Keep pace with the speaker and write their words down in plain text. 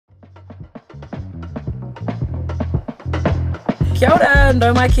Kia ora,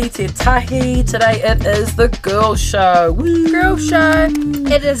 no mai ki te tahi. Today it is the girl show. Woo. Girl show.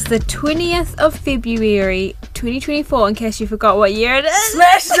 It is the 20th of February 2024, in case you forgot what year it is.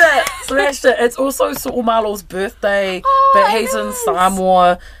 Smashed it. It's also So'omalo's birthday, but he's in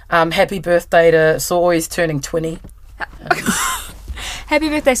Samoa. Happy birthday to So'o, he's turning 20. Happy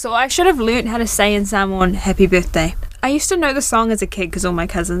birthday, So'o. I should have learnt how to say in Samoan happy birthday. I used to know the song as a kid because all my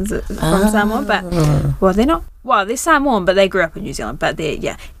cousins are from Samoa, but, well, they're not. Well, they're Samoan, but they grew up in New Zealand, but they're,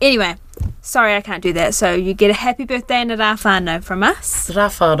 yeah. Anyway, sorry I can't do that, so you get a happy birthday and a rā whānau from us. Rā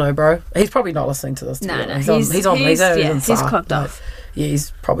whānau, bro. He's probably not listening to this. No, he's clocked off. Yeah,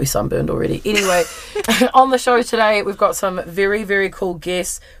 he's probably sunburned already. Anyway, on the show today, we've got some very, very cool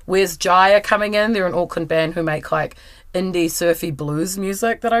guests. Where's Jaya coming in? They're an Auckland band who make, like, indie surfy blues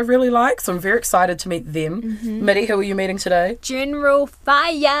music that I really like, so I'm very excited to meet them. Mitty, who are you meeting today? General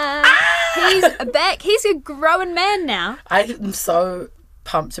Fiyah. He's back. He's a grown man now. I am so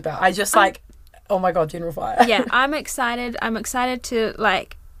pumped about. I just like, oh my god, General Fiyah. Yeah, I'm excited. I'm excited to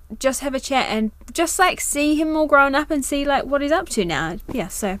like just have a chat and just like see him all grown up and see like what he's up to now. Yeah,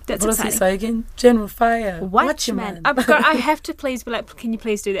 so that's what exciting. What does he say again? General Fiyah. Watchman. I have to please be like, can you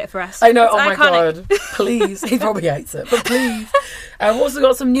please do that for us? I know. It's oh my iconic. god, please. He probably hates it, but please. We've also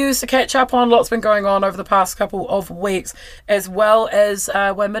got some news to catch up on. Lots been going on over the past couple of weeks, as well as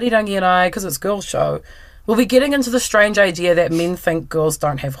when Mirirangi and I, because it's girls' show, we'll be getting into the strange idea that men think girls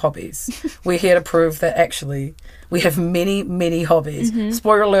don't have hobbies. We're here to prove that actually we have many, many hobbies.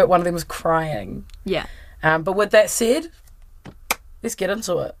 Spoiler alert, one of them was crying. Yeah. But with that said, let's get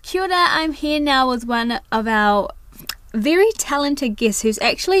into it. Kia ora, I'm here now with one of our very talented guests who's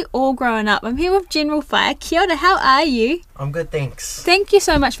actually all grown up. I'm here with General Fiyah. Kia ora, how are you? I'm good, thanks. Thank you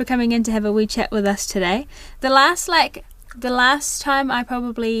so much for coming in to have a wee chat with us today. The last time I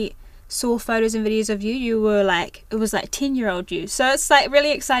probably saw photos and videos of you, you were like, it was like 10-year-old you. So it's like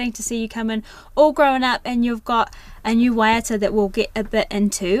really exciting to see you come in all grown up, and you've got a new waiata that we'll get a bit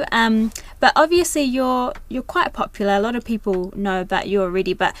into. But obviously you're quite popular. A lot of people know about you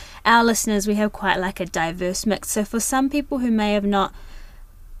already, but our listeners, we have quite like a diverse mix. So for some people who may have not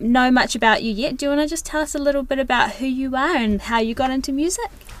know much about you yet, do you want to just tell us a little bit about who you are and how you got into music?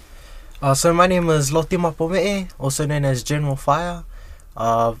 So my name is Lotima Pome'e, also known as General Fiyah.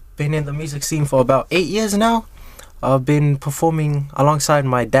 I've been in the music scene for about 8 years now. I've been performing alongside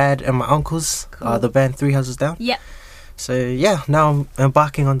my dad and my uncles, the band Three Houses Down. Yeah. So yeah, now I'm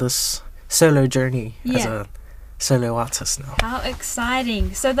embarking on this solo journey as a solo artist now. How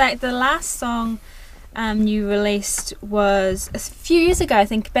exciting. So like the last song you released was a few years ago, I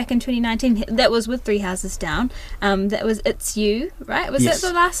think back in 2019. That was with Three Houses Down. That was It's You, right? Was Yes. that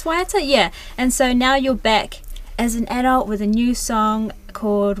the last waiata? Yeah. And so now you're back as an adult with a new song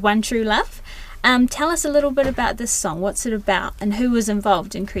called One True Love. Tell us a little bit about this song. What's it about and who was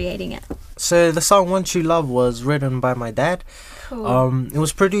involved in creating it? So the song One True Love was written by my dad. Cool. It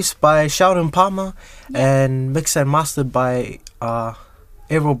was produced by Sheldon Palmer and mixed and mastered by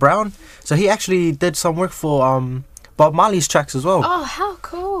Errol Brown. So he actually did some work for Bob Marley's tracks as well. Oh, how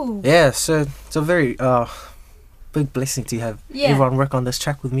cool. Yeah, so it's a very big blessing to have everyone work on this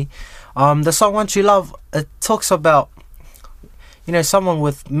track with me. The song One True Love, it talks about, you know, someone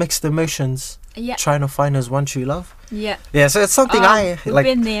with mixed emotions trying to find his one true love. Yeah. Yeah, so it's something I like.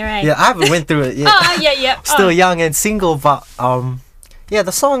 Been there, eh? Yeah, I haven't went through it yet. Still young and single, but yeah,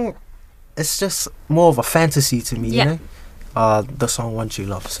 the song is just more of a fantasy to me, you know. The song One True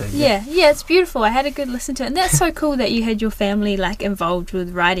Love. So yeah, it's beautiful. I had a good listen to it, and that's so cool that you had your family like involved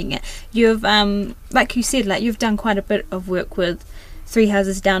with writing it. You've like you said, like you've done quite a bit of work with Three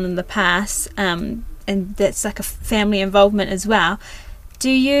Houses Down in the past, and that's like a family involvement as well. Do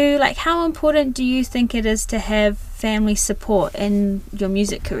you like, how important do you think it is to have family support in your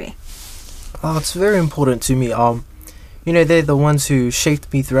music career? Oh, it's very important to me. You know, they're the ones who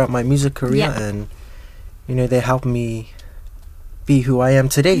shaped me throughout my music career, and you know, they helped me be who I am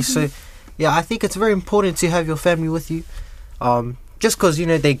today. So yeah, I think it's very important to have your family with you, just because, you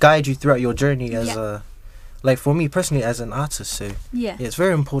know, they guide you throughout your journey as a, like for me personally as an artist. So yeah, it's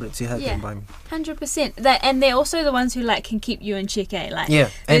very important to have them by me. 100%. And they're also the ones who like can keep you in check, eh? Like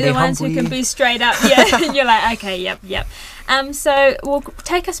they're the ones who can be straight up. Yeah. You're like, okay, yep. So we'll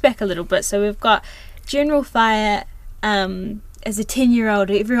take us back a little bit. So we've got General Fiyah. As a 10-year-old,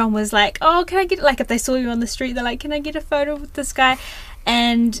 everyone was like, oh, can I get, like if they saw you on the street, they're like, can I get a photo with this guy?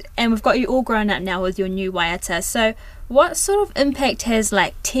 And we've got you all grown up now with your new waiata. So what sort of impact has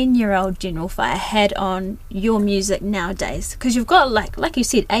like 10-year-old General Fiyah had on your music nowadays? Because you've got like you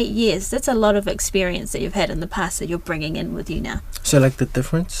said, 8 years. That's a lot of experience that you've had in the past that you're bringing in with you now. So like the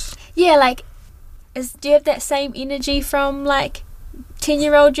difference? Yeah, like do you have that same energy from like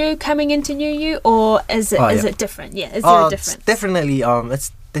 10-year-old you coming into new you, or is it different? Yeah, is there a difference?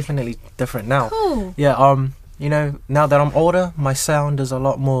 It's definitely different now. Cool. Yeah, you know, now that I'm older, my sound is a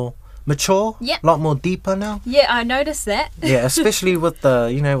lot more mature, a lot more deeper now. Yeah, I noticed that. Yeah, especially with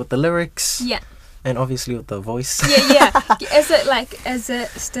the, you know, with the lyrics. Yeah. And obviously with the voice. Yeah. Is it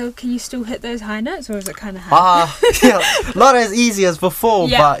still, can you still hit those high notes, or is it kind of hard? Yeah, not as easy as before,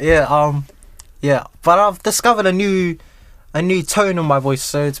 but but I've discovered a new tone in my voice,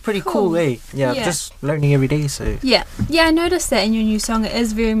 so it's pretty cool, eh? Yeah, just learning every day, so. Yeah, I noticed that in your new song, it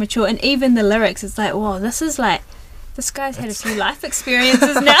is very mature, and even the lyrics, it's like, whoa, this guy's had a few life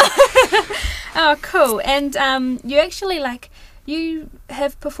experiences now. Oh, cool. And you actually, you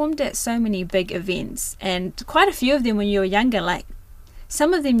have performed at so many big events, and quite a few of them when you were younger,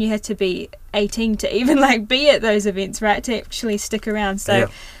 some of them you had to be 18 to even be at those events, right, to actually stick around. So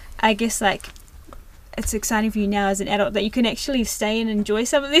I guess it's exciting for you now as an adult that you can actually stay and enjoy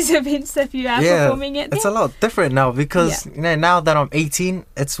some of these events if you are performing at them. It's a lot different now because you know, now that I'm 18,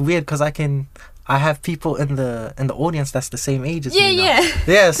 it's weird because I have people in the audience that's the same age as me now.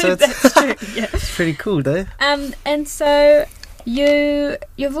 Yeah, so that's true. Yeah. It's pretty cool though. And so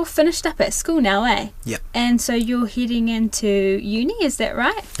you've all finished up at school now, eh? Yeah. And so you're heading into uni, is that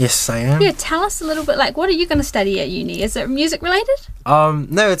right? Yes, I am. Yeah, tell us a little bit, what are you going to study at uni? Is it music related?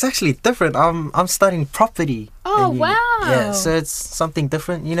 No, it's actually different. I'm studying property. Oh, wow. Yeah, so it's something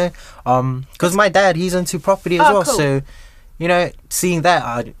different, you know. Because my dad, he's into property as well. Cool. So, you know, seeing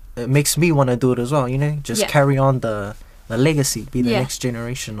that, it makes me want to do it as well, you know. Just carry on the legacy, be the next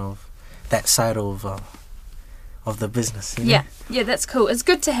generation of that side of the business. You know? Yeah, that's cool. It's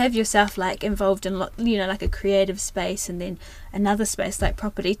good to have yourself involved in a creative space, and then another space like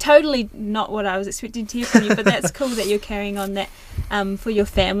property. Totally not what I was expecting to hear from you, but that's cool that you're carrying on that for your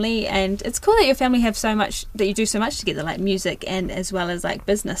family, and it's cool that your family have so much, that you do so much together, like music and as well as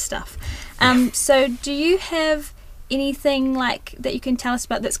business stuff. So do you have anything that you can tell us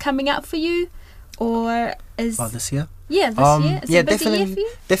about that's coming up for you, or is this year? Yeah, this year. Is it a busy year for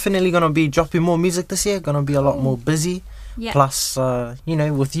you? Definitely gonna be dropping more music this year. Gonna be a lot more busy. Yeah. Plus, you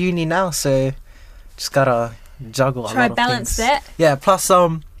know, with uni now, so just gotta juggle a lot of things. Try balance that. Yeah. Plus,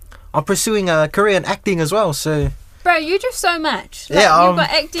 I'm pursuing a career in acting as well. So. Bro, you do so much. You've got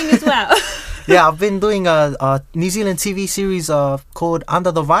acting as well. Yeah, I've been doing a New Zealand TV series called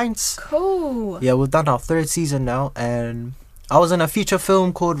Under the Vines. Cool. Yeah, we've done our 3rd season now, and I was in a feature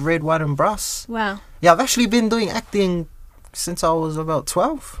film called Red, White and Brass. Wow. Yeah, I've actually been doing acting since I was about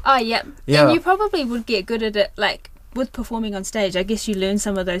 12. Oh, yeah. And you probably would get good at it, with performing on stage. I guess you learn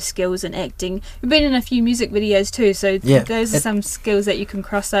some of those skills in acting. You've been in a few music videos too, so those are some skills that you can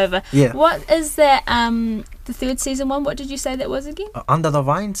cross over. Yeah. What is that, the 3rd season one? What did you say that was again? Under the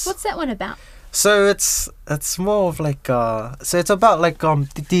Vines. What's that one about? So it's more of so it's about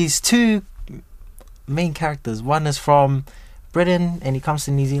these 2 main characters. One is from Britain and he comes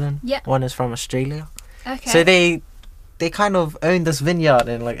to New Zealand. Yeah. One is from Australia. Okay. So they kind of own this vineyard,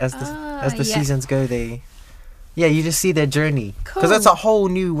 and as the seasons go, you just see their journey. Cool. Because it's a whole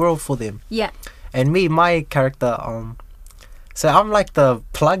new world for them. Yeah. And me, my character, so I'm the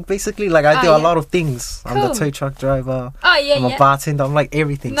plug basically. I do a lot of things. Cool. I'm the tow truck driver. Oh yeah. I'm a bartender. I'm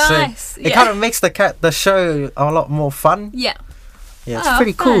everything. Nice. So it kind of makes the show a lot more fun. Yeah. Yeah, it's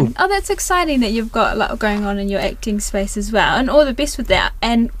pretty cool. Oh, that's exciting that you've got a lot going on in your acting space as well, and all the best with that.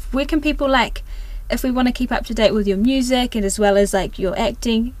 And where can people if we want to keep up to date with your music and as well as your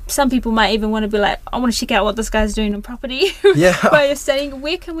acting? Some people might even want to be I want to check out what this guy's doing on property. Yeah. While you're studying,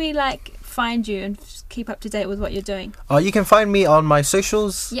 where can we find you and keep up to date with what you're doing? You can find me on my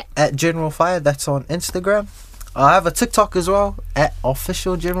socials at General Fiyah. That's on Instagram. I have a TikTok as well at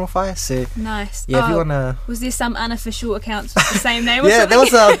official General Fiyah. So nice. Yeah, if you wanna. Was there some unofficial accounts with the same name? Yeah, there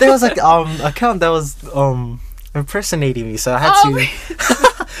was a account that was impersonating me, so I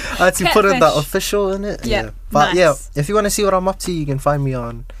had to put in the official in it. Yeah. But if you want to see what I'm up to, you can find me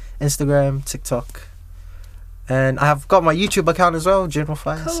on Instagram, TikTok. And I have got my YouTube account as well, General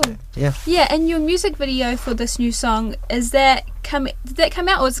Fiyah. Cool. So, yeah. Yeah, and your music video for this new song, did that come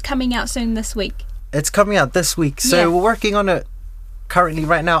out, or is it coming out soon this week? It's coming out this week. So we're working on it currently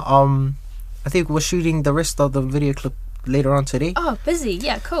right now. I think we're shooting the rest of the video clip later on today. Oh, busy.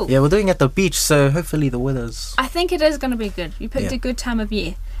 Yeah, cool. Yeah, we're doing it at the beach, so hopefully the weather's... I think it is going to be good. You picked a good time of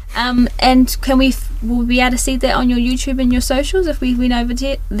year. And we'll be able to see that on your YouTube and your socials if we went over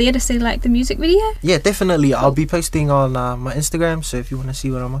there to see the music video? Yeah, definitely. Cool. I'll be posting on my Instagram, so if you want to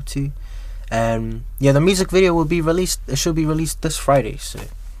see what I'm up to. And the music video will be released. It should be released this Friday, so...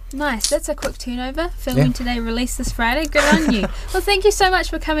 Nice. That's a quick turnover. Filming today, released this Friday. Good on you. Well, thank you so much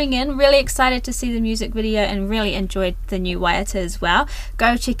for coming in. Really excited to see the music video and really enjoyed the new Waiata as well.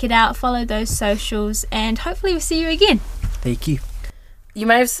 Go check it out, follow those socials, and hopefully we'll see you again. Thank you. You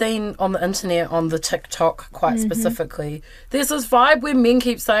may have seen on the internet, on the TikTok quite specifically, there's this vibe where men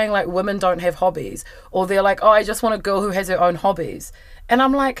keep saying, like, women don't have hobbies. Or they're like, oh, I just want a girl who has her own hobbies. And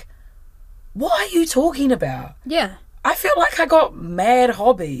I'm like, what are you talking about? Yeah. I feel like I got mad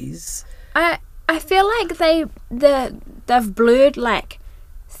hobbies. I feel like they've blurred, like,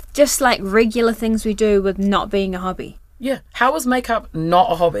 just, like, regular things we do with not being a hobby. Yeah. How is makeup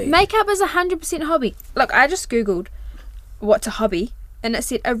not a hobby? Makeup is 100% a hobby. Look, I just Googled what's a hobby. And it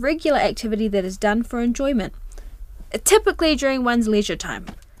said a regular activity that is done for enjoyment, typically during one's leisure time.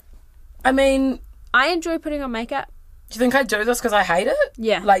 I mean, I enjoy putting on makeup. do you think I do this because I hate it?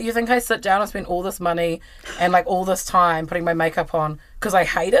 Yeah. Like, you think I sit down and spend all this money and, like, all this time putting my makeup on because I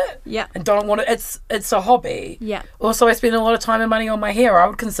hate it? Yeah. And don't want it. It's a hobby. Yeah. Also, I spend a lot of time and money on my hair. I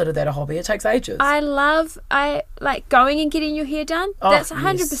would consider that a hobby. It takes ages. I like going and getting your hair done. Oh, That's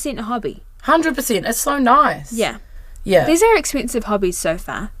 100% a hobby. 100%. It's so nice. Yeah. Yeah. These are expensive hobbies so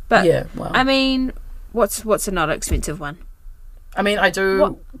far. But, Yeah, well. I mean, what's a not expensive one? I mean, I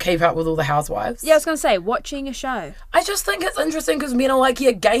do keep up with all the housewives. Yeah, I was going to say, watching a show. I just think it's interesting because men are like,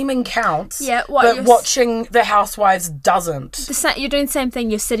 yeah, gaming counts. Yeah, but watching the housewives doesn't. You're doing the same thing.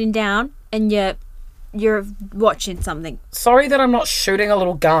 You're sitting down and you're watching something. Sorry that I'm not shooting a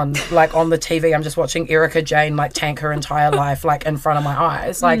little gun, like, on the TV. I'm just watching Erica Jane, like, tank her entire life, like, in front of my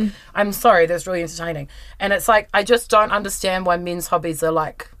eyes. Like, I'm sorry, that's really entertaining. And it's like, I just don't understand why men's hobbies are,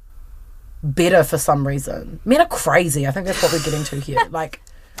 like, better for some reason. Men are crazy. I think that's what we're getting to here. Like,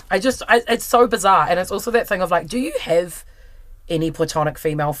 it's so bizarre. And it's also that thing of, like, do you have any platonic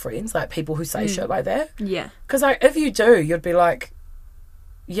female friends, like, people who say shit like that? Yeah. Because, like, if you do, you'd be like,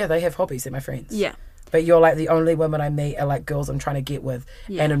 yeah, they have hobbies, they're my friends. Yeah. But you're like, the only women I meet are, like, girls I'm trying to get with.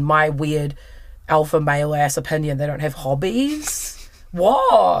 Yeah. And in my weird alpha male ass opinion, they don't have hobbies.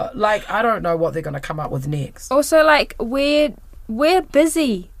 What? Like, I don't know what they're going to come up with next. Also, like, we're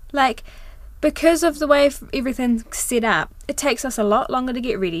busy. Like, because of the way everything's set up, it takes us a lot longer to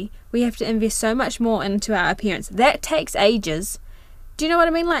get ready. We have to invest so much more into our appearance. That takes ages. Do you know what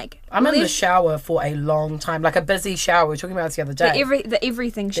I mean? Like, I'm in the shower for a long time, like a busy shower. We were talking about this the other day. The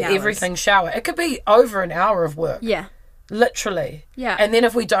everything shower. The everything shower. It could be over an hour of work. Yeah. Literally. Yeah. And then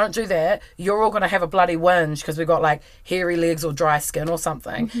if we don't do that, you're all going to have a bloody whinge because we've got, like, hairy legs or dry skin or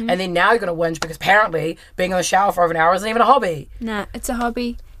something. And then now you're going to whinge because apparently being in the shower for over an hour isn't even a hobby. Nah, it's a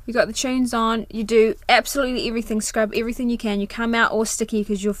hobby. You got the tunes on. You do absolutely everything. Scrub everything you can. You come out all sticky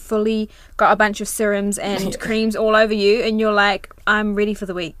because you've fully got a bunch of serums and creams all over you, and you're like, I'm ready for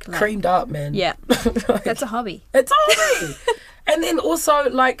the week. Like, Creamed up, man. Yeah. Like, That's a hobby. it's a hobby. And then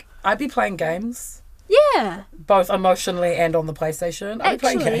also, like, I'd be playing games, Yeah. both emotionally and on the PlayStation. I'd be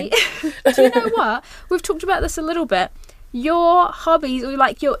playing Actually, games. do you know what? We've talked about this a little bit. Your hobbies, or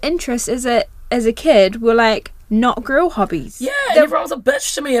like your interests as a kid, were like not girl hobbies. Yeah, and everyone was a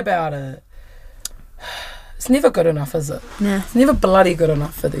bitch to me about it. It's never good enough, is it? Nah. It's never bloody good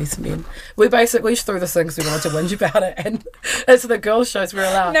enough for these men. We basically threw this thing because we wanted to whinge about it, and it's the girls' shows we're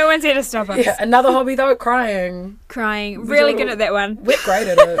allowed. No one's here to stop us. Yeah, another hobby though, crying. Crying. Really good at that one. We're great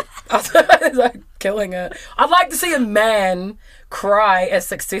at it. I was like killing it. I'd like to see a man cry as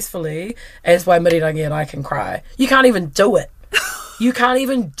successfully as why Mirirangi and I can cry. You can't even do it. You can't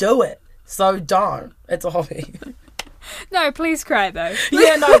even do it. So don't. It's a hobby. No, please cry though.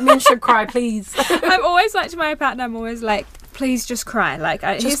 Yeah, no, men should cry, please. I'm always like to my partner, I'm always like, please just cry. Like,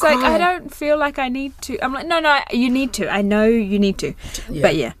 he's cry. like, I don't feel like I need to. I'm like, no, you need to. I know you need to. Yeah.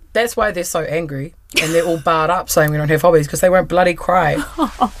 But yeah. That's why they're so angry and they're all barred up saying we don't have hobbies because they won't bloody cry.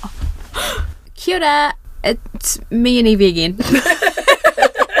 Kia ora. It's me and Evie again.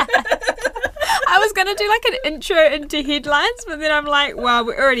 I was going to do like an intro into headlines, but then I'm like, well,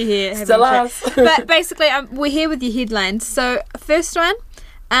 we're already here. Still us. But basically, we're here with your headlines. So, first one,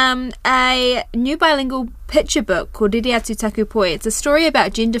 a new bilingual picture book called Ririatu Taku Poi. It's a story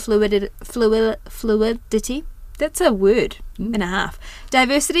about gender fluidity. That's a word and a half.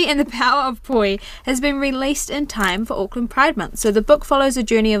 Diversity and the power of poi has been released in time for Auckland Pride Month. So the book follows a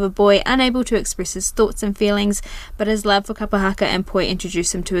journey of a boy unable to express his thoughts and feelings, but his love for kapahaka and poi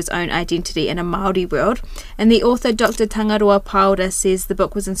introduce him to his own identity in a Māori world. And the author, Dr. Tangaroa Paora, says the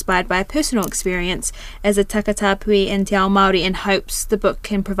book was inspired by a personal experience as a takatapui in Te Ao Māori and hopes the book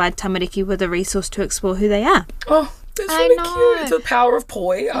can provide tamariki with a resource to explore who they are. Oh, that's really cute. It's the power of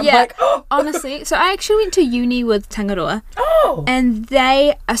poi. I'm like, oh. Honestly. So I actually went to uni with Tangaroa. Oh. And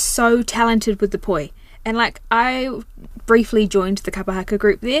they are so talented with the poi. And like, I briefly joined the kapahaka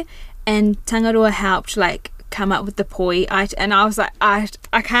group there, and Tangaroa helped like come up with the poi. And I was like, I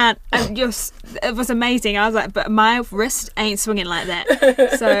can't. It was amazing. I was like, but my wrist ain't swinging like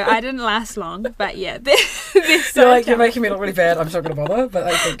that. So I didn't last long. But yeah, they're so You're like, you're making me look really bad. I'm not going to bother,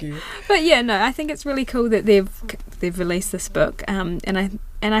 but thank you. But yeah, no, I think it's really cool that they've released this book. And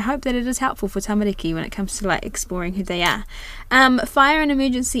I hope that it is helpful for tamariki when it comes to like exploring who they are. Fire and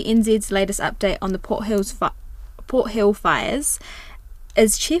Emergency NZ's latest update on the Port Hill fires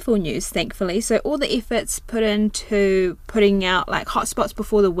is cheerful news, thankfully. So all the efforts put into putting out like hotspots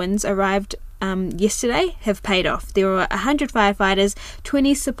before the winds arrived yesterday have paid off. There were 100 firefighters,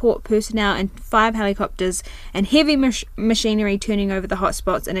 20 support personnel and 5 helicopters and heavy machinery turning over the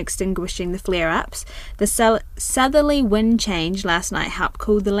hotspots and extinguishing the flare-ups. The southerly wind change last night helped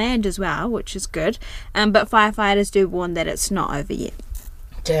cool the land as well, which is good, but firefighters do warn that it's not over yet.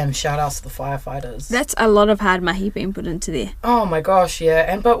 Damn, shout outs to the firefighters. That's a lot of hard mahi being put into there. Oh my gosh,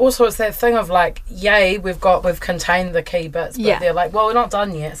 yeah. But also it's that thing of like, yay, we've contained the key bits, but they're like, well, we're not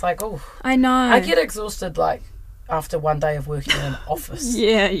done yet. It's like, oh, I know. I get exhausted like after one day of working in an office.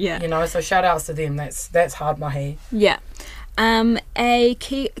 Yeah. You know, so shout outs to them. That's hard mahi. Yeah. A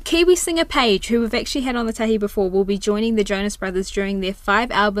Kiwi singer Paige, who we've actually had on the Tahi before, will be joining the Jonas Brothers during their 5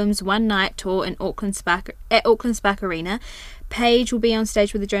 albums, 1 night tour in Auckland Spark Arena. Paige will be on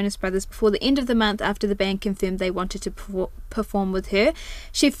stage with the Jonas Brothers before the end of the month after the band confirmed they wanted to perform with her.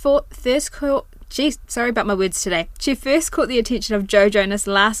 She first caught the attention of Joe Jonas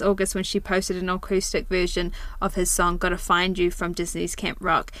last August when she posted an acoustic version of his song Gotta Find You from Disney's Camp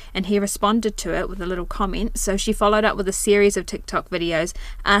Rock, and he responded to it with a little comment. So she followed up with a series of TikTok videos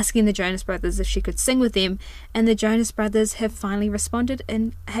asking the Jonas Brothers if she could sing with them, and the Jonas Brothers have finally responded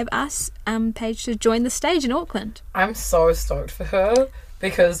and have asked Paige to join the stage in Auckland. I'm so stoked for her.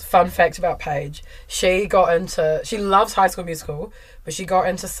 Because, fun fact about Paige, she loves High School Musical, but she got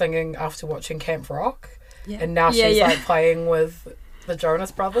into singing after watching Camp Rock. Yeah. And now she's like playing with the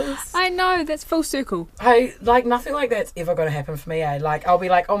Jonas Brothers. I know, that's full circle. Nothing like that's ever going to happen for me, eh? Like, I'll be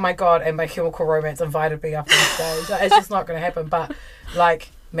like, oh my God, and My Chemical Romance invited me up on stage. It's just not going to happen. But, like,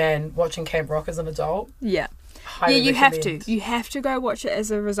 man, watching Camp Rock as an adult. Yeah. You have to. You have to go watch it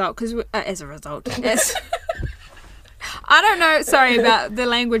as a result. I don't know, sorry about the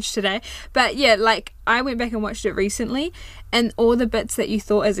language today, but yeah, like I went back and watched it recently, and all the bits that you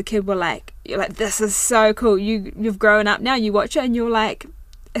thought as a kid were like, you're like, this is so cool. You've grown up now, you watch it and you're like,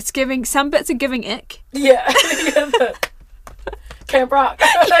 some bits are giving ick. Yeah. Camp Rock.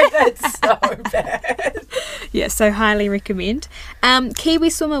 That's so bad. Yeah, so highly recommend. Kiwi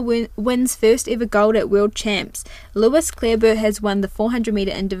swimmer wins first ever gold at World Champs. Lewis Clareburt has won the 400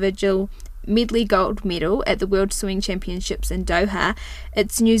 metre individual medley gold medal at the World Swimming Championships in Doha.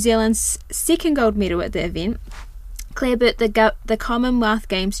 It's New Zealand's second gold medal at the event. Clareburt, the Commonwealth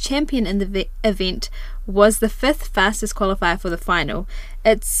Games champion in the event, was the 5th fastest qualifier for the final.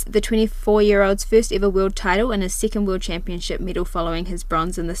 It's the 24-year-old's first ever world title and his second world championship medal following his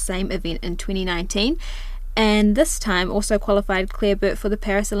bronze in the same event in 2019. And this time also qualified Clareburt for the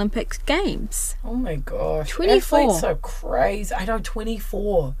Paris Olympic Games. Oh my gosh. 24. Athletes so crazy. I know,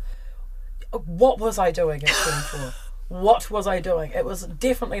 24. What was I doing at 24? What was I doing? It was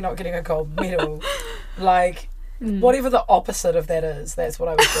definitely not getting a gold medal. Like, whatever the opposite of that is, that's what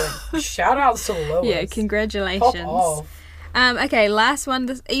I was doing. Shout out to Lewis. Yeah, congratulations. Pop off. Okay, last one.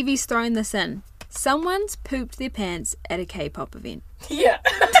 Evie's thrown this in. Someone's pooped their pants at a K-pop event. Yeah.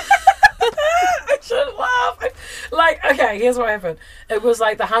 I should laugh. Like, okay, here's what happened. It was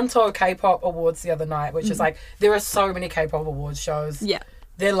like the Hanto K-pop Awards the other night, which is like, there are so many K-pop awards shows. Yeah.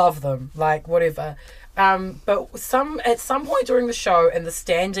 They love them, like, whatever. But at some point during the show, in the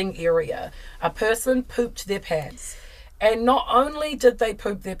standing area, a person pooped their pants. And not only did they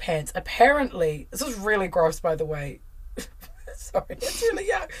poop their pants, apparently, this is really gross, by the way. Sorry, it's really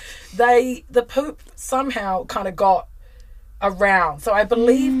yuck. The poop somehow kind of got around. So I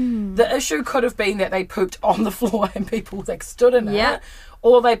believe the issue could have been that they pooped on the floor and people like stood in it.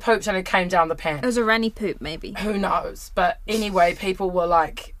 Or they pooped and it came down the pants. It was a runny poop, maybe. Who knows? But anyway, people were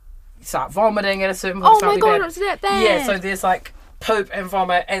like, start vomiting at a certain point. Oh my God, it's that bad. Yeah, so there's like poop and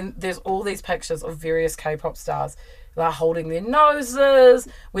vomit, and there's all these pictures of various K-pop stars like holding their noses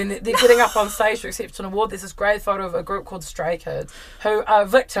when they're getting up on stage to accept an award. There's this great photo of a group called Stray Kids who are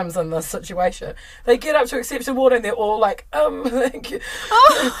victims in this situation. They get up to accept an award and they're all like, thank you.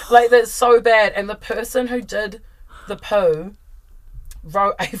 Like, that's so bad. And the person who did the poo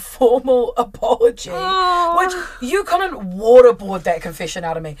wrote a formal apology, Oh. which you couldn't waterboard that confession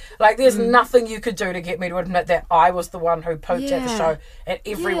out of me. Like, there's nothing you could do to get me to admit that I was the one who pooped at the Yeah. show, and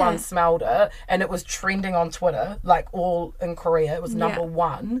everyone Yeah. smelled it, and it was trending on Twitter, like, all in Korea. It was number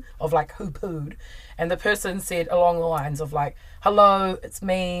one of, like, who pooed. And the person said along the lines of, like, hello, it's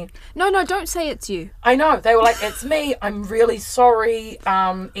me. No, don't say it's you. I know. They were like, it's me. I'm really sorry.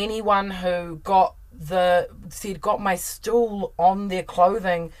 Anyone who got my stool on their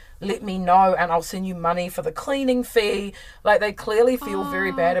clothing, let me know and I'll send you money for the cleaning fee. Like, they clearly feel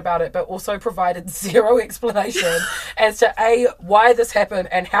very bad about it, but also provided zero explanation as to why this happened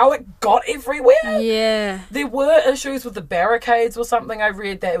and how it got everywhere. Yeah. There were issues with the barricades or something. I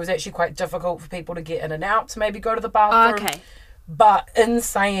read that it was actually quite difficult for people to get in and out to maybe go to the bathroom. Okay. But in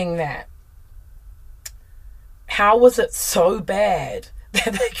saying that, how was it so bad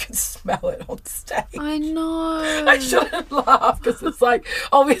that they could smell it on stage? I know. I shouldn't laugh because it's like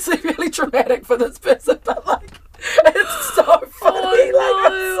obviously really traumatic for this person, but like it's so funny.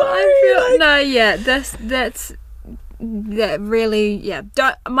 That really, yeah.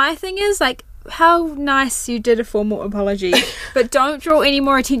 My thing is, like, how nice you did a formal apology, but don't draw any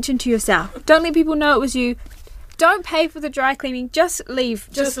more attention to yourself. Don't let people know it was you. Don't pay for the dry cleaning. Just leave.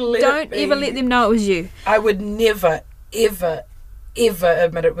 Just don't ever let them know it was you. I would never, ever, ever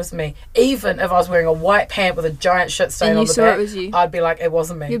admit it was me. Even if I was wearing a white pant with a giant shit stain And on you the saw back, it was you. I'd be like, it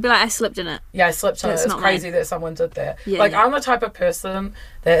wasn't me. You'd be like, I slipped in it. Yeah, I slipped on it. That's It's not crazy mine. that someone did that. Yeah, like, yeah. I'm the type of person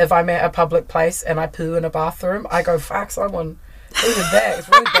that if I'm at a public place and I poo in a bathroom, I go, fuck, someone who did that? It's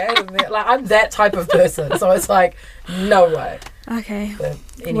really bad in there. Like, I'm that type of person. So it's like, no way. Okay. But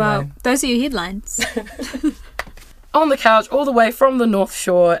anyway. Well, those are your headlines. On the couch, all the way from the North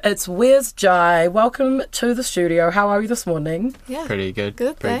Shore, it's Where's Jai? Welcome to the studio. How are you this morning? Yeah. Pretty good.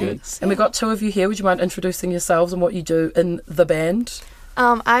 Good, Pretty thanks. And we've got two of you here. Would you mind introducing yourselves and what you do in the band?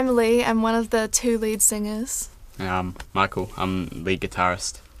 I'm Lee. I'm one of the two lead singers. good. Michael, I'm lead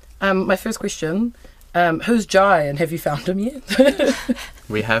guitarist. My first question, who's Jai and have you found him yet?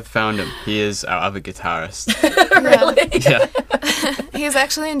 We have found him. He is our other guitarist. Really? Yeah. He's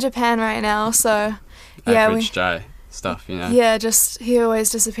actually in Japan right now, so yeah, Average Jai stuff, you know. yeah, just he always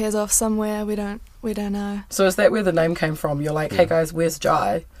disappears off somewhere. We don't know. So is that where the name came from? You're like, hey guys, where's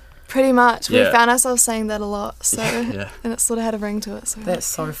Jai? Pretty much, we Yeah. found ourselves saying that a lot. So Yeah. and it sort of had a ring to it. So That's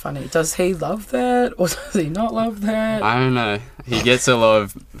so funny. Does he love that or does he not love that? I don't know. He gets a lot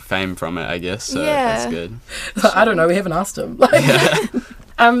of fame from it, I guess, so Yeah. that's good. I don't know. We haven't asked him.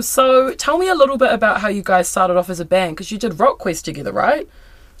 So tell me a little bit about how you guys started off as a band because you did Rock Quest together, right?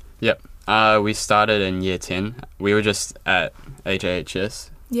 Yep. We started in year 10. We were just at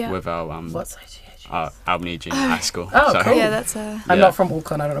HAHS yeah, with our What's IGH? Albany Junior High School. Oh, So- cool. yeah, that's I'm Yeah. not from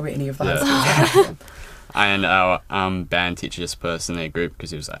Auckland. I don't know where any of those. Yeah. And our band teacher just put us in their group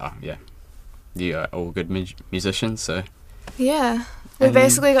because he was like, oh, yeah, you are all good musicians, so yeah. We And-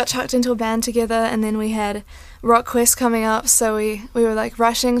 basically got chucked into a band together, and then we had Rock Quest coming up, so we were like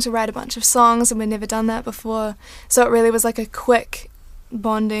rushing to write a bunch of songs, and we'd never done that before. So it really was like a quick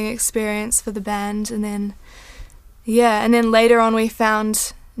bonding experience for the band, and then later on we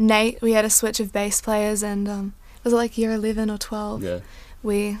found Nate. We had a switch of bass players, and was it like year 11 or 12? yeah.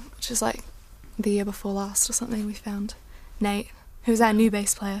 Which was like the year before last or something. We found Nate, who was our new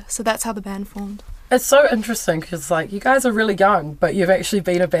bass player. So that's how the band formed. It's so interesting because, like, you guys are really young, but you've actually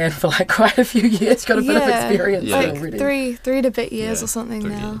been a band for, like, quite a few years. Got a bit of experience Yeah. Like already. three and a bit years Yeah, or something 3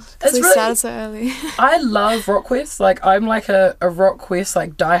 now. years. Because It's we really- started so early. I love Rock Quest. Like, I'm like a Rock Quest,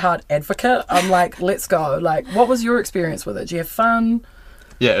 like, diehard advocate. I'm like, let's go. Like, what was your experience with it? Did you have fun?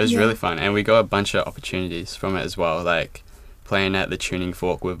 Yeah, it was Yeah. really fun, and we got a bunch of opportunities from it as well, like playing at the Tuning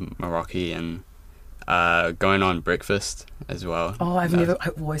Fork with Meraki and going on Breakfast as well. Oh, I've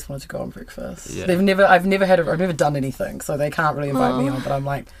That- always wanted to go on Breakfast. Yeah. I've never done anything, so they can't really invite me on, but I'm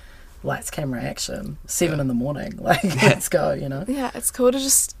like, lights, camera, action, 7 in the morning. Like, let's go, you know? Yeah, it's cool to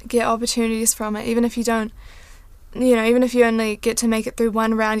just get opportunities from it. Even if you don't, even if you only get to make it through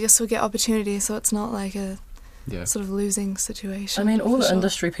one round, you'll still get opportunities. So it's not like a Yeah. sort of losing situation. I mean, all for the sure.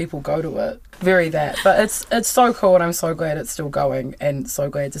 industry people go to it. Very that. But it's so cool, and I'm so glad it's still going, and so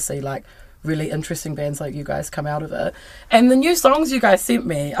glad to see, like, really interesting bands like you guys come out of it. And the new songs you guys sent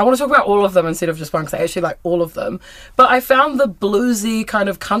me, I want to talk about all of them instead of just one, because I actually like all of them. But I found the bluesy kind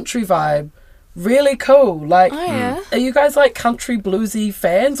of country vibe really cool. Like, Oh, yeah. are you guys like country bluesy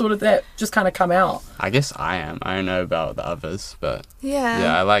fans, or did that just kind of come out? I guess I am. I don't know about the others, but Yeah.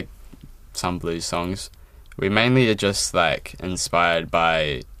 yeah, I like some blues songs. We mainly are just like inspired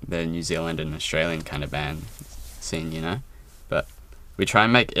by the New Zealand and Australian kind of band scene, you know? But we try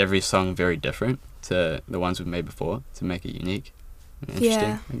and make every song very different to the ones we've made before to make it unique.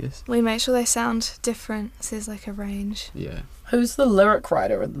 interesting, I guess. We make sure they sound different, so there's like a range. Yeah. Who's the lyric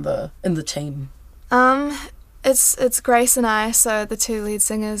writer in the team? It's Grace and I, so the two lead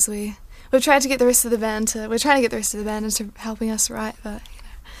singers. We've tried to get the rest of the band into helping us write, but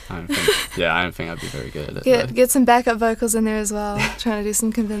I don't think I'd be very good at it. get some backup vocals in there as well. Trying to do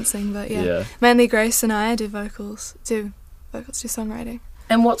some convincing, but mainly Grace and I do songwriting.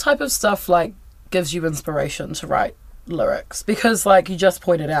 And what type of stuff like gives you inspiration to write lyrics? Because like you just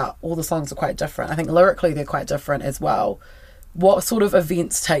pointed out, all the songs are quite different. I think lyrically they're quite different as well. What sort of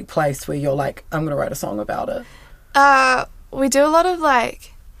events take place where you're like, I'm going to write a song about it? We do a lot of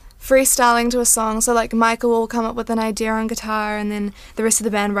like freestyling to a song. So like Michael will come up with an idea on guitar, and then the rest of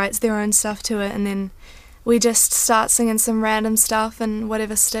the band writes their own stuff to it, and then we just start singing some random stuff, and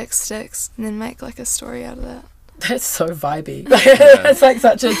whatever sticks, and then make like a story out of that. That's so vibey. It's like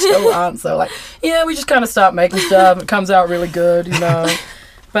such a chill answer. Like, yeah, we just kind of start making stuff. It comes out really good, you know.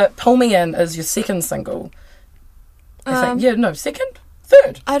 But Pull Me In is your second single. I think, second?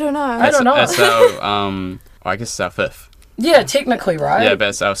 Third? I don't know. I don't know. That's our, I guess it's our fifth. Yeah, technically, right? Yeah, but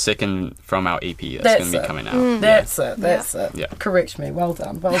it's our second from our EP that's going to be coming out. That's it. Yeah. Correct me. Well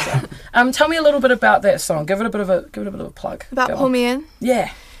done. Tell me a little bit about that song. Give it a bit of a plug. About Pull Me In?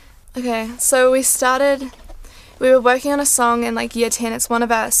 Yeah. Okay, so we were working on a song in like year 10. It's one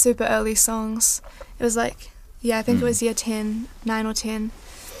of our super early songs. It was like, I think it was year 10, 9 or 10.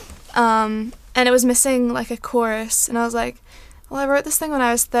 And it was missing like a chorus. And I was like, well, I wrote this thing when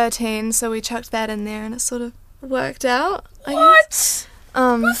I was 13, so we chucked that in there and it sort of worked out, I guess.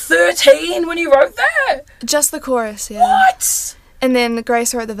 What? 13 when you wrote that? Just the chorus, yeah. What? And then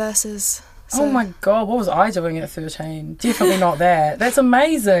Grace wrote the verses. So. Oh my God, what was I doing at 13? Definitely not that. That's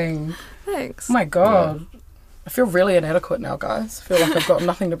amazing. Thanks. Oh my God. Yeah. I feel really inadequate now, guys. I feel like I've got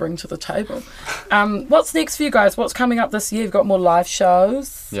nothing to bring to the table. What's next for you guys? What's coming up this year? You've got more live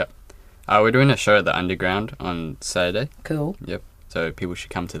shows? Yep. We're doing a show at the Underground on Saturday. Cool. Yep. So people should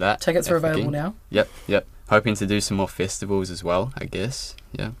come to that. Tickets are available now? Yep. Hoping to do some more festivals as well, I guess.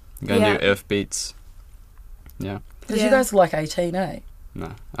 Yeah. I'm going to do Earth Beats. Yeah. Because you guys are like 18, eh?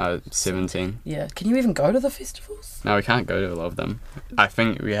 No, 17. Yeah. Can you even go to the festivals? No, we can't go to a lot of them. I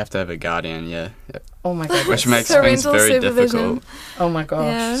think we have to have a guardian, Oh my God. Which makes things very difficult. Oh my gosh.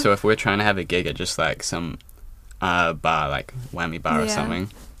 Yeah. So if we're trying to have a gig at just like some bar, like Whammy Bar or something,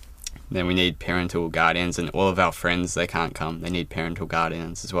 then we need parental guardians, and all of our friends, they can't come. They need parental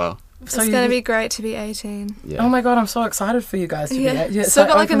guardians as well. So it's going to be great to be 18. Yeah. Oh my God, I'm so excited for you guys to be 18. Yeah, still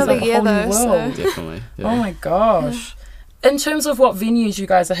got like another year though. So. Definitely. Yeah. Oh my gosh. In terms of what venues you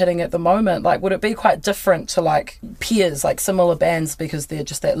guys are hitting at the moment, like, would it be quite different to like peers, like similar bands, because they're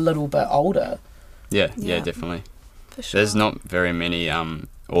just that little bit older? Yeah, definitely. For sure. There's not very many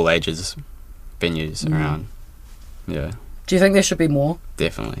all ages venues around. Yeah. Do you think there should be more?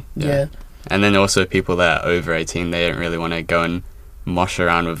 Definitely. Yeah. And then also people that are over 18, they don't really want to go and mosh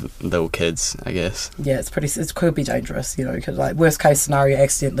around with little kids, I guess. Yeah, it could be dangerous, you know, because like worst case scenario,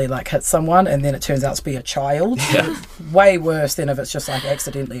 accidentally like hit someone and then it turns out to be a child. Yeah. Way worse than if it's just like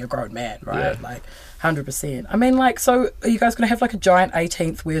accidentally a grown man, right? Yeah. Like 100%. I mean, like, so are you guys going to have like a giant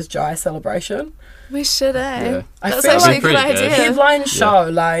 18th Where's Jai celebration? We should, eh? Yeah. That's actually a good pretty idea. good. Headline show,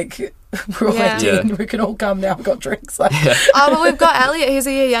 like, we're all 18, Yeah. we can all come now, we've got drinks. Like. Yeah. But we've got Elliot, he's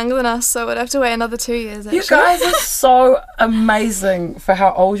a year younger than us, so we'd have to wait another 2 years, actually. You guys are so amazing for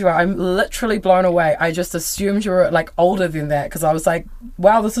how old you are. I'm literally blown away. I just assumed you were like older than that because I was like,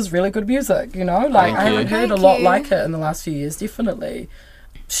 wow, this is really good music, you know? Like, I haven't heard a lot like it in the last few years, definitely.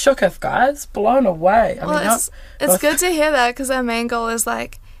 Shooketh, guys. Blown away. I mean, it's good to hear that because our main goal is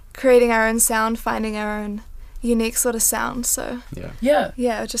like creating our own sound, finding our own unique sort of sound. So yeah,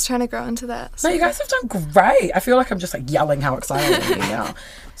 we're just trying to grow into that. So. No, you guys have done great. I feel like I'm just like yelling how excited I am now.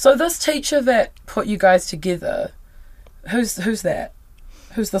 So this teacher that put you guys together, who's that?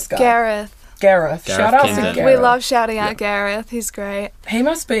 Who's this guy? Gareth. Shout out to Kingdon. Gareth. We love shouting out Gareth. He's great. He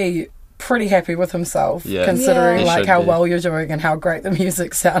must be pretty happy with himself, Yeah. considering He like should how be. well you're doing and how great the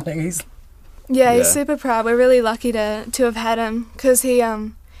music's sounding. He's He's super proud. We're really lucky to have had him because he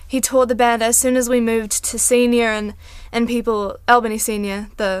toured the band as soon as we moved to senior and people Albany senior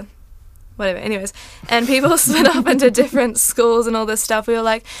and people split up into different schools and all this stuff. We were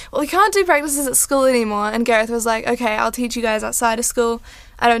like, well, we can't do practices at school anymore, and Gareth was like, okay, I'll teach you guys outside of school.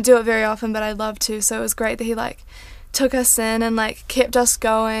 I don't do it very often, but I'd love to. So it was great that he like took us in and like kept us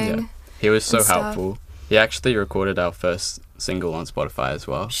going. Yeah. He was so and stuff. helpful. He actually recorded our first single on Spotify as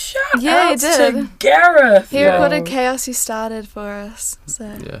well. shout Yeah, he out to did. Gareth. He recorded Chaos You Started for us. So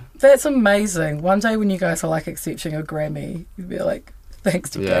Yeah. That's amazing. One day when you guys are like accepting a Grammy, you'd be like,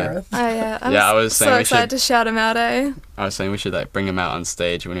 Thanks to Yeah. Gareth. Oh yeah, I'm Yeah, I was saying so we excited should- to shout him out, eh? I was saying we should like bring him out on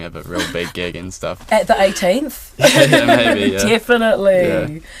stage when we have a real big gig and stuff. At the 18th? Yeah, maybe. Yeah.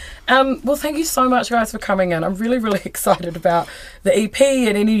 Definitely. Well, thank you so much, guys, for coming in. I'm really, really excited about the EP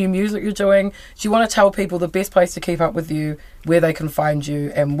and any new music you're doing. Do you want to tell people the best place to keep up with you, where they can find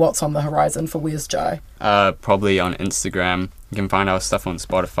you, and what's on the horizon for Where's Jai? Probably on Instagram. You can find our stuff on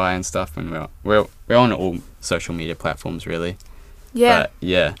Spotify and stuff, and we're on all social media platforms really. Yeah. But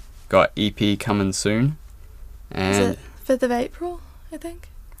yeah, got EP coming soon, Is and it 5th of April, I think?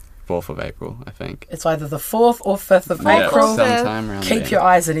 4th of April, I think. It's either the 4th or 5th of Yeah, April. sometime around Keep then. your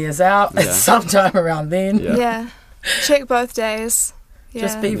eyes and ears out. Yeah. It's sometime around then. Yeah. Yeah. Check both days. Yeah.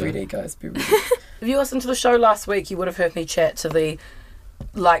 Just be ready, guys. Be ready. If you listened to the show last week, you would have heard me chat to the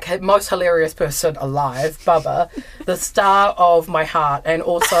most hilarious person alive, Bubba, the star of my heart, and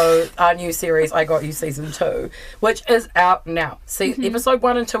also our new series, I Got You Season 2, which is out now. See, episode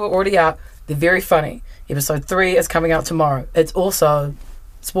 1 and 2 are already out. They're very funny. Episode 3 is coming out tomorrow. It's also,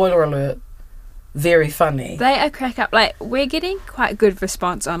 spoiler alert, very funny. They are crack up. Like, we're getting quite good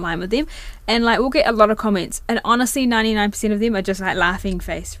response online with them, and like we'll get a lot of comments, and honestly 99% of them are just like laughing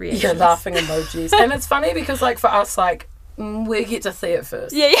face reactions. Yeah, laughing emojis. And it's funny because like for us, like we get to see it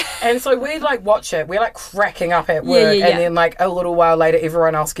first. Yeah. And so we like watch it. We're like cracking up at work, Yeah. and then like a little while later,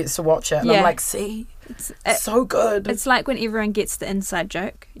 everyone else gets to watch it, and I'm Yeah. like, see, It's so good. It's like when everyone gets the inside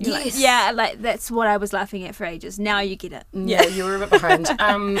joke. You're like, Yes. yeah, like that's what I was laughing at for ages. Now you get it. Yeah, you were a bit behind.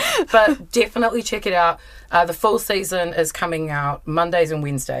 But definitely check it out. The full season is coming out Mondays and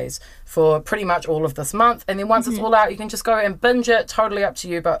Wednesdays for pretty much all of this month. And then once it's all out, you can just go and binge it. Totally up to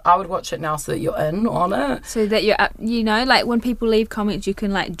you. But I would watch it now so that you're in on it. So that you're up, you know, like when people leave comments, you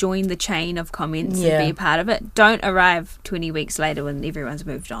can like join the chain of comments Yeah. and be a part of it. Don't arrive 20 weeks later when everyone's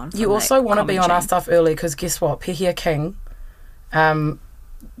moved on. You from also that want to be comment on our chain. stuff early because guess what? P.S King,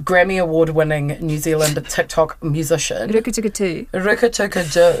 Grammy Award-winning New Zealand TikTok musician, Rukutukutu.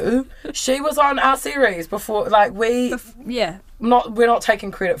 Rukutukutu, she was on our series before. Like Yeah. we're not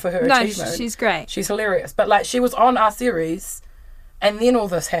taking credit for her No, achievement. she's great. She's hilarious. But like she was on our series and then all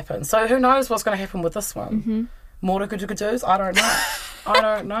this happened. So who knows what's going to happen with this one? Mm-hmm. More Rukutukutus? I don't know. I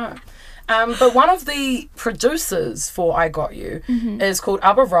don't know. But one of the producers for I Got You Mm-hmm. is called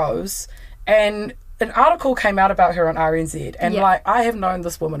Abba Rose, and an article came out about her on RNZ, and Yeah. like I have known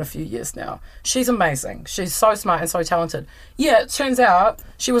this woman a few years now. She's amazing. She's so smart and so talented. Yeah, it turns out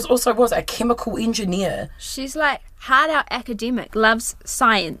she was a chemical engineer. She's like hard out academic, loves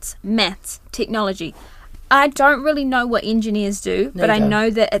science, maths, technology. I don't really know what engineers do, but I Neither. know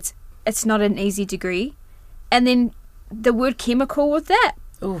that it's not an easy degree. And then the word chemical with that.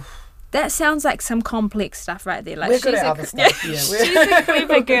 Ooh, That sounds like some complex stuff right there. Like we're good she's at a, other stuff. Yeah, she's a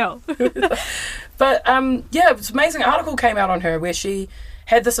clever girl. But yeah, it's an amazing article came out on her where she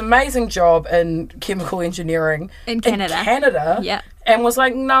had this amazing job in chemical engineering In Canada. Yeah. and was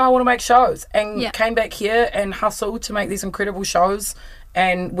like, no, I want to make shows, and Yeah. came back here and hustled to make these incredible shows,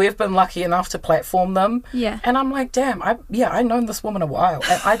 and we've been lucky enough to platform them. Yeah. And I'm like, damn, I've known this woman a while,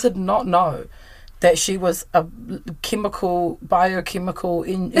 and I did not know that she was a biochemical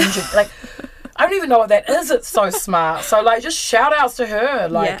engineer. Like, I don't even know what that is. It's so smart. So like, just shout outs to her.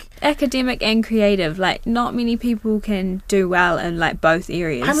 Like, yeah. Academic and creative. Like not many people can do well in like both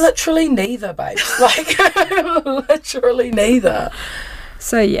areas. I'm literally neither, babe. Like, literally neither.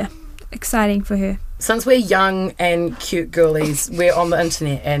 So yeah, exciting for her. Since we're young and cute girlies, we're on the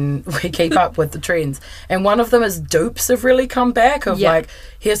internet and we keep up with the trends. And one of them is dupes have really come back of Yeah. like,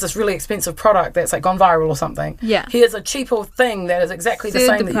 here's this really expensive product that's like gone viral or something. Yeah. Here's a cheaper thing that is exactly the Third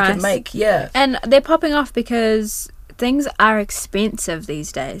same the that you can price. make. Yeah. And they're popping off because things are expensive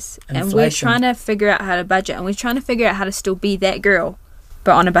these days. And we're Inflation. trying to figure out how to budget, and we're trying to figure out how to still be that girl,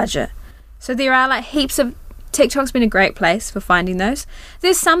 but on a budget. So there are like heaps of... TikTok's been a great place for finding those.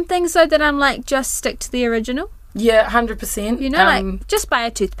 There's some things though that I'm like, just stick to the original. Yeah, 100%. You know, like just buy a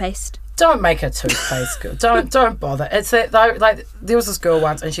toothpaste. Don't make a toothpaste, girl. Don't bother. It's that though. Like there was this girl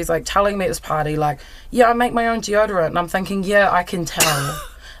once, and she's like telling me at this party, like, yeah, I make my own deodorant, and I'm thinking, yeah, I can tell.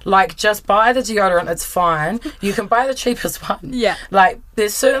 Like, just buy the deodorant. It's fine. You can buy the cheapest one. Yeah. Like,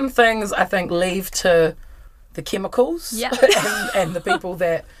 there's certain things I think leave to the chemicals. Yeah. and the people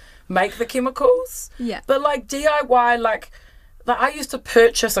that make the chemicals. Yeah. But like DIY, like I used to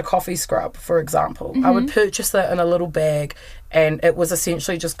purchase a coffee scrub, for example. I would purchase it in a little bag, and it was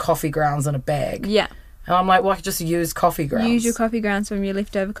essentially just coffee grounds in a bag. Yeah. And I'm like, well, I could just use coffee grounds. Use your coffee grounds from your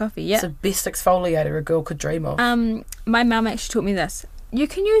leftover coffee. Yeah. It's the best exfoliator a girl could dream of. My mum actually taught me this. You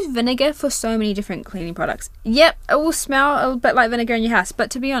can use vinegar for so many different cleaning products. Yep, it will smell a bit like vinegar in your house, but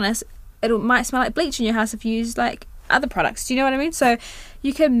to be honest, might smell like bleach in your house if you use like other products. Do you know what I mean? So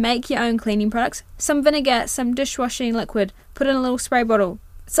you can make your own cleaning products. Some vinegar, some dishwashing liquid, put in a little spray bottle.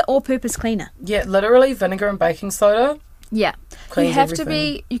 It's an all-purpose cleaner. Yeah, literally vinegar and baking soda. Yeah. Cleans you have everything. to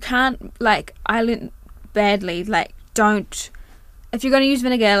be, you can't, like, I learned badly, like, don't, if you're going to use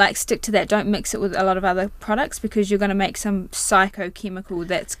vinegar, like, stick to that. Don't mix it with a lot of other products because you're going to make some psychochemical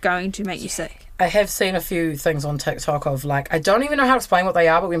that's going to make you sick. I have seen a few things on TikTok of, like, I don't even know how to explain what they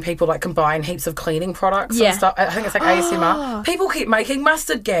are, but when people, like, combine heaps of cleaning products and stuff, I think it's like ASMR. People keep making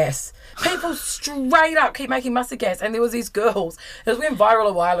mustard gas. People straight up keep making mustard gas. And there was these girls, it went viral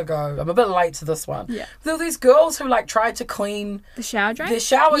a while ago. I'm a bit late to this one. Yeah. There were these girls who, like, tried to clean The shower drain? their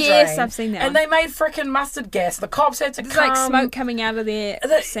shower drain. Yes, I've seen that And one. they made freaking mustard gas. The cops had to There's come. like smoke coming out of their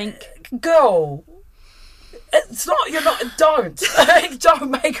sink. Girl, it's not, you're not, don't.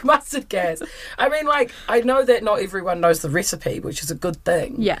 Don't make mustard gas. I mean, like, I know that not everyone knows the recipe, which is a good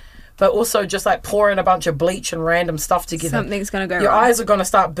thing. Yeah. But also just, like, pour in a bunch of bleach and random stuff together. Something's going to go Your wrong. eyes are going to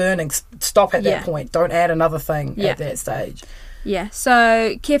start burning. Stop at Yeah. that point. Don't add another thing Yeah. at that stage. Yeah,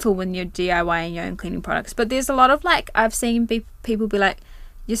 so careful when you're DIYing your own cleaning products. But there's a lot of, like, I've seen people be like,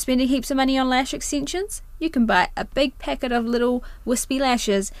 you're spending heaps of money on lash extensions? You can buy a big packet of little wispy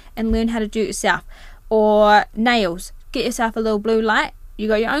lashes and learn how to do it yourself. Or nails. Get yourself a little blue light. You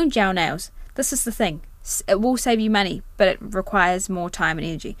got your own gel nails. This is the thing. It will save you money, but it requires more time and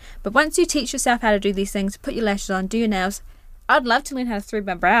energy. But once you teach yourself how to do these things, put your lashes on, do your nails. I'd love to learn how to thread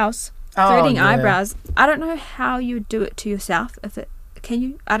my brows. Threading yeah. eyebrows. I don't know how you would do it to yourself. Can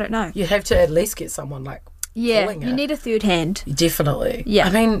you? I don't know. You have to at least get someone, like, Yeah, pulling you it. need a third hand. Definitely. Yeah.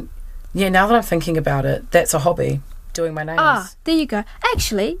 I mean, yeah, now that I'm thinking about it, that's a hobby. Doing my nails. Ah, there you go.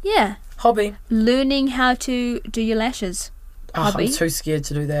 Actually, yeah. Hobby. Learning how to do your lashes. Oh, Hobby. I'm too scared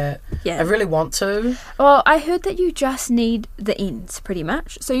to do that. Yeah. I really want to. Well, I heard that you just need the ends, pretty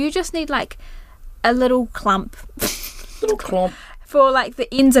much. So you just need, like, a little clump Little clump. for, like, the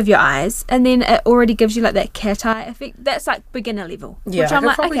ends of your eyes, and then it already gives you, like, that cat eye effect. That's, like, beginner level. Yeah, which I I'm could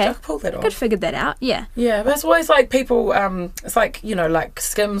like, probably okay, I could pull that I off. could figure that out. Yeah. Yeah, but it's always like people, it's like, you know, like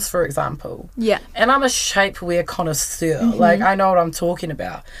Skims, for example. Yeah. And I'm a shapewear connoisseur. Like, I know what I'm talking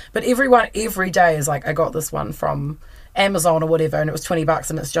about. But everyone, every day is like, I got this one from Amazon or whatever, and it was $20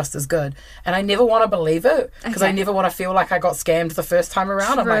 and it's just as good. And I never want to believe it because I Okay. never want to feel like I got scammed the first time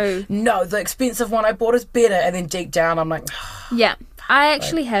around. I'm True. like, no, the expensive one I bought is better. And then deep down, I'm like, Yeah. I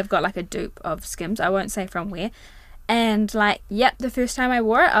actually have got, like, a dupe of Skims. I won't say from where. And, like, yep, the first time I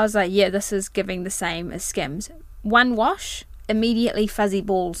wore it, I was like, yeah, this is giving the same as Skims. One wash, immediately fuzzy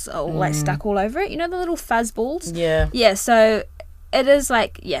balls are all, like, stuck all over it. You know the little fuzz balls? yeah. Yeah, so it is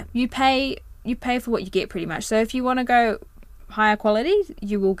like, yeah, you pay for what you get pretty much. So if you want to go higher quality,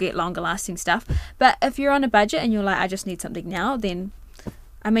 you will get longer lasting stuff. But if you're on a budget and you're like, I just need something now, then,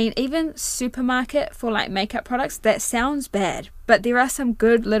 I mean, even supermarket for, like, makeup products, that sounds bad. But there are some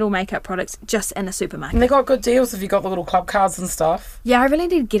good little makeup products just in a supermarket. And they got good deals if you got the little club cards and stuff. Yeah, I really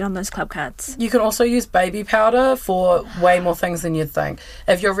need to get on those club cards. You can also use baby powder for way more things than you'd think.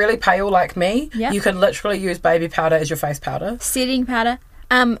 If you're really pale like me, Yeah. you can literally use baby powder as your face powder. Setting powder.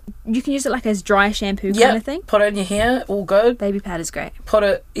 You can use it like as dry shampoo Yeah, kind of thing. put it in your hair, all good. Baby powder's great. Put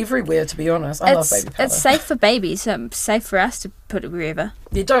it everywhere, to be honest. I love baby powder. It's safe for babies, so it's safe for us to put it wherever.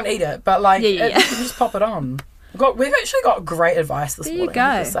 You don't eat it, but like, Yeah. you can just pop it on. We've actually got great advice this There you morning.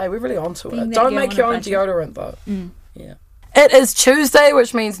 I have go. to say, we're really onto Being it. that Don't girl make on your a own budget. deodorant though. Yeah. It is Tuesday,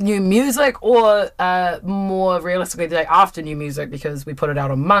 which means new music, or more realistically, the day after new music, because we put it out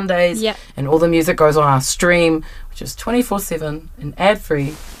on Mondays. Yep. And all the music goes on our stream, which is 24/7 and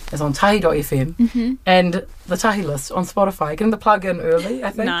ad-free, is on tahi.fm. Mm-hmm. And the Tahi list on Spotify. Getting the plug in early,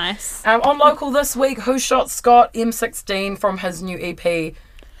 I think. Nice. On local this week, Who Shot Scott M16 from his new EP.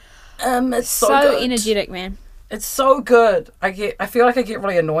 It's so good. Energetic, man. It's so good. I feel like I get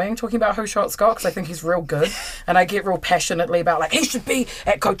really annoying talking about Who Shot Scott because I think he's real good, and I get real passionately about, like, he should be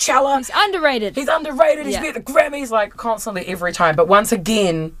at Coachella. He's underrated. He's underrated. He should be Yeah. at the Grammys, like, constantly every time. But once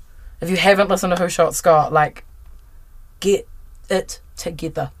again, if you haven't listened to Who Shot Scott, like, get it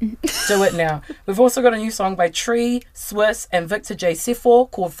together. Do it now. We've also got a new song by Tree, Swiss, and Victor J. Sefor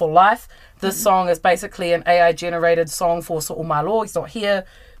called For Life. This song is basically an AI-generated song for So'o Malo. He's not here.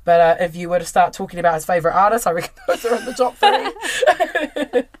 But if you were to start talking about his favourite artists, I reckon those are in the top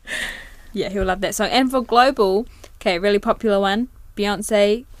 3. Yeah, he'll love that song. And for global, okay, really popular one,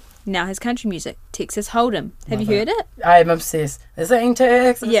 Beyonce now has country music. Texas Hold'em. Have you heard it? I am obsessed. This ain't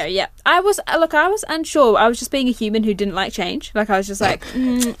Texas. Yeah. I was unsure. I was just being a human who didn't like change. Like, I was just like,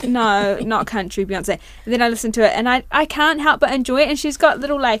 no, not country Beyonce. And then I listened to it, and I can't help but enjoy it. And she's got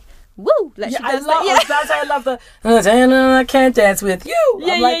little, like, woo. Like Yeah, she I does love. that. That's why I love the. I can't dance with you.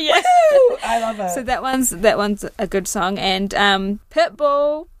 Yeah, I'm like, yeah. woo! I love it. So that one's a good song. And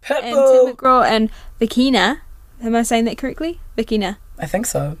Pitbull and Pitbull. Tim McGraw and Bikina. Am I saying that correctly? Bikina. I think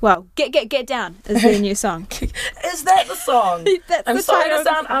so. Well, get down is their new song. Is that the song? That's I'm the sorry title to of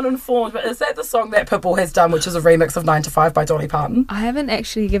the sound uninformed, but is that the song that Pitbull has done, which is a remix of 9 to 5 by Dolly Parton? I haven't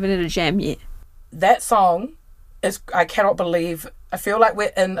actually given it a jam yet. That song is, I cannot believe, I feel like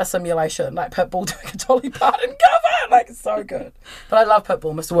we're in a simulation, like Pitbull doing a Dolly Parton cover. Like, it's so good. But I love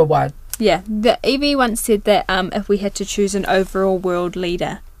Pitbull, Mr. Worldwide. Yeah, Evie once said that if we had to choose an overall world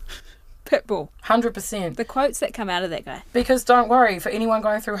leader, Pitbull. 100%. The quotes that come out of that guy. Because don't worry, for anyone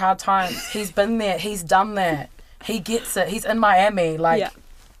going through hard times, he's been there, he's done that. He gets it. He's in Miami. Like,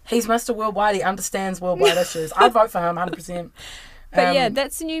 he's Mr. Worldwide. He understands worldwide issues. I'd vote for him, 100%. But yeah,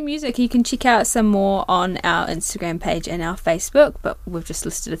 that's the new music. You can check out some more on our Instagram page and our Facebook, but we've just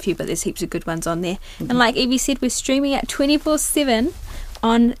listed a few, but there's heaps of good ones on there. And like Evie said, we're streaming at 24/7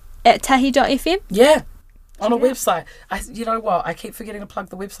 at TAHI.fm. Yeah. On a website. You know what? I keep forgetting to plug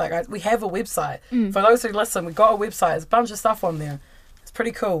the website, guys. We have a website. For those who listen, we've got a website. There's a bunch of stuff on there. It's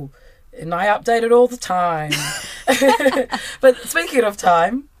pretty cool. And I update it all the time. But speaking of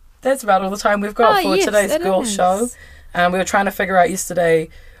time, that's about all the time we've got for today's girl show. We were trying to figure out yesterday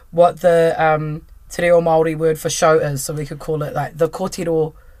what the Te Reo Māori word for show is, so we could call it like the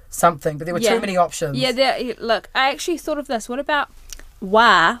kōtiro something. But there were too many options. Yeah, look, I actually thought of this. What about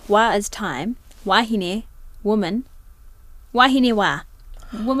wā? Wā is time. Wahine, woman. Wahine wā.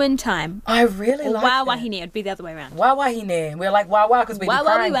 Woman time. I really or like wā that. wahine. It'd be the other way around. Wā wahine. We're like wā because we be Wā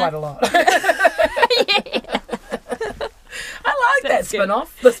crying wā. quite a lot. I like that That's good.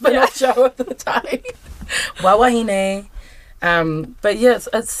 spin-off. The spin-off show of the time. Wā wahine. But yeah,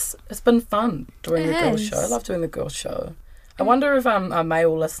 it's been fun doing the girl show. I love doing the girl show. I wonder if our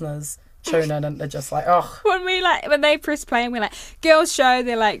male listeners tune in and they're just like, oh, when they press play and we're like, girls show,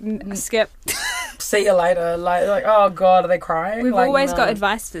 they're like, skip. see you later. Like, oh God, are they crying? We've like, always no. got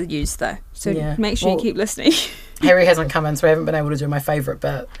advice to use though, so Yeah. make sure you keep listening. Harry hasn't come in, so we haven't been able to do my favourite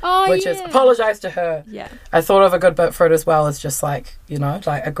bit, which is yeah. apologise to her. Yeah. I thought of a good bit for it as well. It's just like, you know,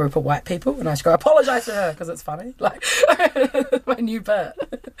 like a group of white people, and I should go apologise to her because it's funny. Like my new bit.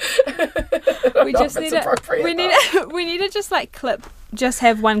 We just need to. We need to just like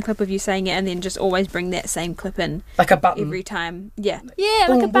have one clip of you saying it, and then just always bring that same clip in like a button every time. Yeah, like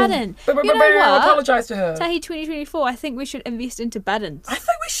boom, a button. Boom. You know what? Apologise to her. TAHI 2024. I think we should invest into buttons. I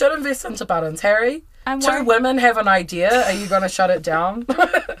think we should invest into buttons, Harry. I'm Two worried. women have an idea. Are you going to shut it down?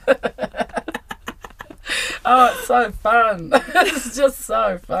 Oh, it's so fun. It's just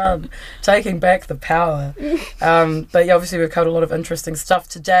so fun. Taking back the power. But yeah, obviously we've covered a lot of interesting stuff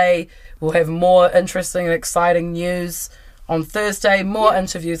today. We'll have more interesting and exciting news on Thursday. More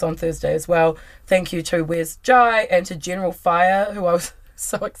interviews on Thursday as well. Thank you to Wes Jai and to General Fiyah, who I was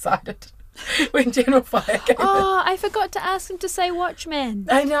so excited when General Fiyah came in. I forgot to ask him to say Watchman.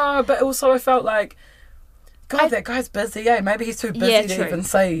 I know, but also I felt like, God, that guy's busy, eh? Maybe he's too busy to true. even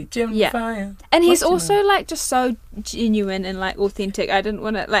say General Fiyah. And he's Watchman. also like just so genuine and like authentic. I didn't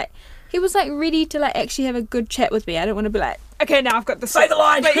want to like. He was like ready to like actually have a good chat with me. I didn't want to be like, okay, now I've got the Say the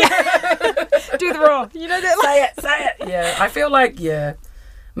line. do the raw. You know that. Say it. Yeah, I feel like,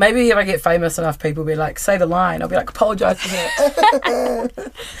 maybe if I get famous enough, people will be like, say the line. I'll be like, apologise for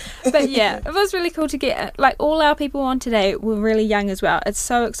that. But yeah, it was really cool to get like all our people on today were really young as well. It's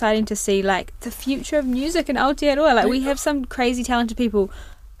so exciting to see like the future of music in Aotearoa. Like we have some crazy talented people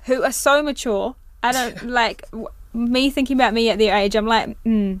who are so mature. I don't like me thinking about me at their age. I'm like,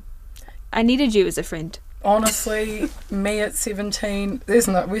 I needed you as a friend. Honestly, me at 17, let's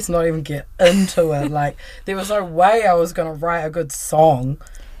not even get into it. Like, there was no way I was going to write a good song,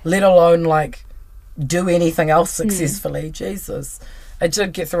 let alone like do anything else successfully. Jesus. I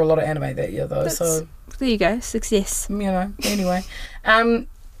did get through a lot of anime that year though, so there you go, success. You know, anyway.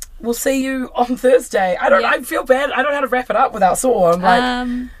 We'll see you on Thursday. I feel bad. I don't know how to wrap it up without So'o.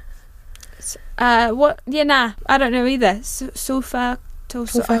 I'm like what? Yeah, nah, I don't know either. So far. I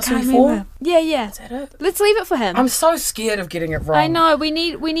can't 24? remember. Yeah. Is that it? Let's leave it for him. I'm so scared of getting it wrong. I know. We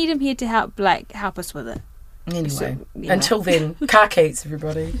need him here to help us with it. Anyway, So, until then, car keys,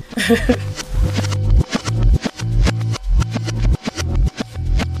 everybody.